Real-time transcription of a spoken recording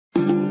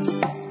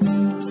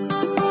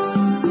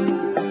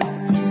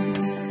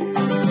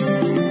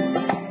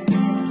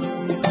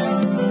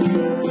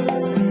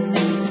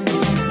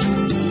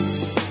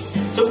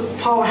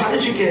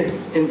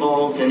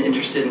involved and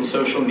interested in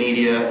social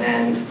media,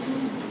 and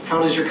how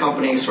does your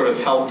company sort of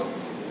help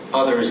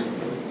others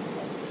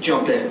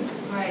jump in?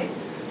 Right.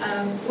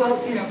 Well,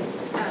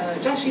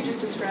 Josh, you just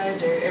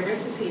described a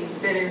recipe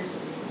that is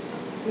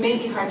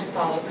maybe hard to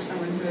follow for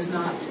someone who is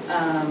not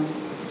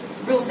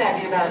real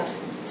savvy about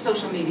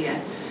social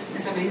media,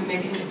 and somebody who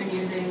maybe has been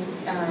using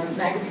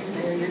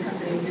magazines. Your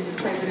company uses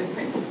quite a bit of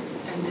print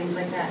and things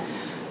like that.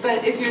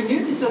 But if you're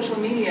new to social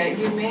media,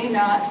 you may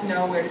not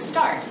know where to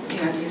start. Do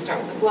you start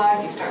with a blog?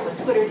 Do you start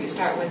with Twitter? Do you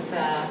start with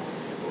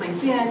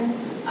LinkedIn?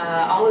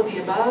 All of the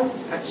above?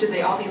 Should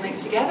they all be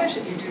linked together?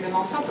 Should you do them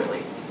all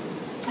separately?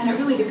 And it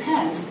really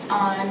depends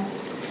on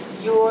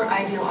your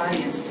ideal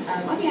audience.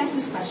 Let me ask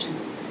this question.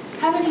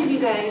 How many of you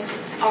guys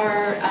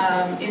are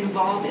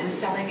involved in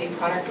selling a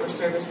product or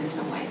service in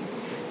some way?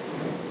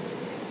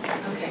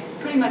 Okay,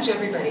 pretty much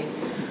everybody.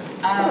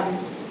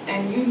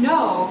 And you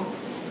know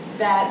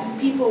that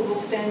people will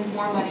spend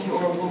more money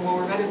or will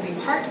more readily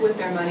part with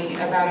their money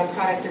about a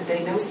product that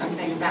they know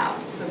something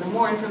about. So the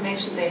more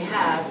information they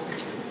have,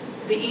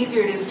 the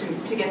easier it is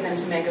to get them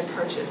to make a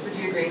purchase. Would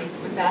you agree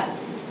with that?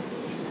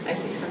 I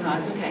see some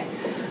nods. Okay.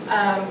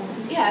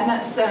 Yeah, and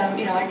that's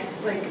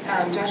like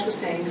Josh was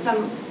saying.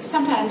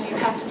 Sometimes you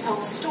have to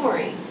tell a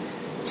story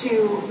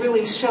to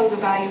really show the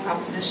value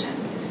proposition,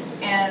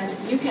 and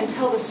you can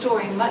tell the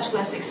story much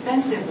less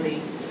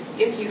expensively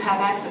if you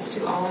have access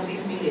to all of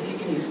these media. If you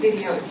can use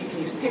video, if you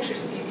can use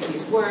pictures, if you can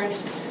use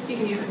words, you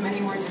can use as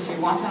many words as you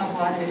want on a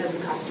blog, and it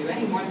doesn't cost you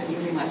any more than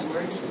using less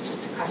words,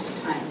 just to cost you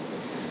time.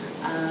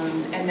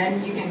 And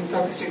then you can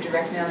focus your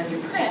direct mail and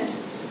your print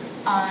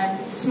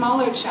on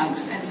smaller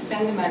chunks and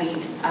spend the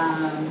money,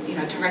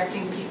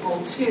 directing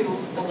people to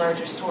the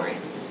larger story.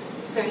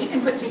 So you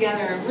can put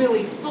together a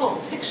really full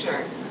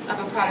picture of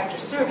a product or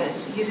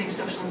service using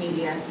social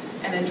media,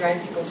 and then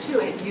drive people to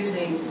it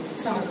using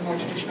some of the more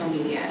traditional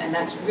media, and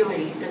that's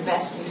really the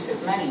best use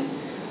of money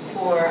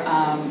for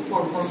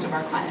most of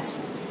our clients.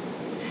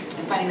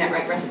 And finding that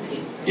right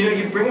recipe.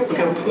 You bring up a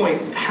good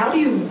point. How do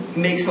you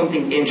make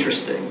something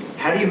interesting?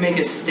 How do you make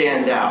it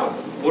stand out?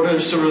 What are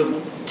sort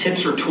of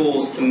tips or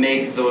tools to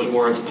make those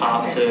words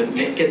pop, to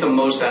get the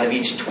most out of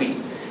each tweet?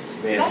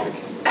 Magic.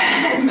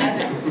 It's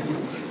magic.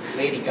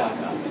 Lady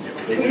Gaga.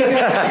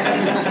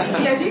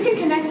 Yeah, if you can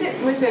connect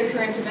it with a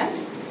current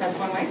event, that's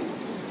one way.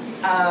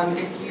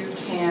 If you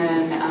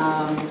can,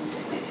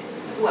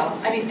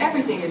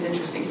 everything is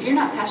interesting. If you're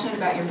not passionate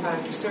about your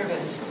product or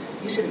service,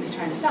 you shouldn't be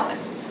trying to sell it,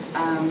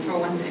 for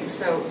one thing.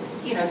 So,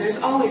 there's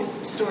always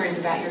stories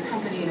about your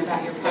company and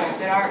about your product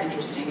that are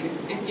interesting.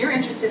 If you're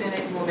interested in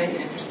it, you will make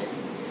it interesting.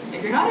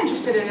 If you're not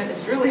interested in it,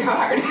 it's really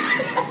hard.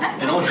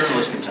 And all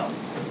journalists can tell.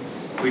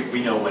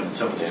 We know when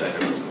someone's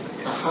excited about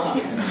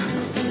something.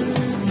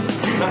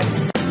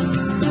 Nice.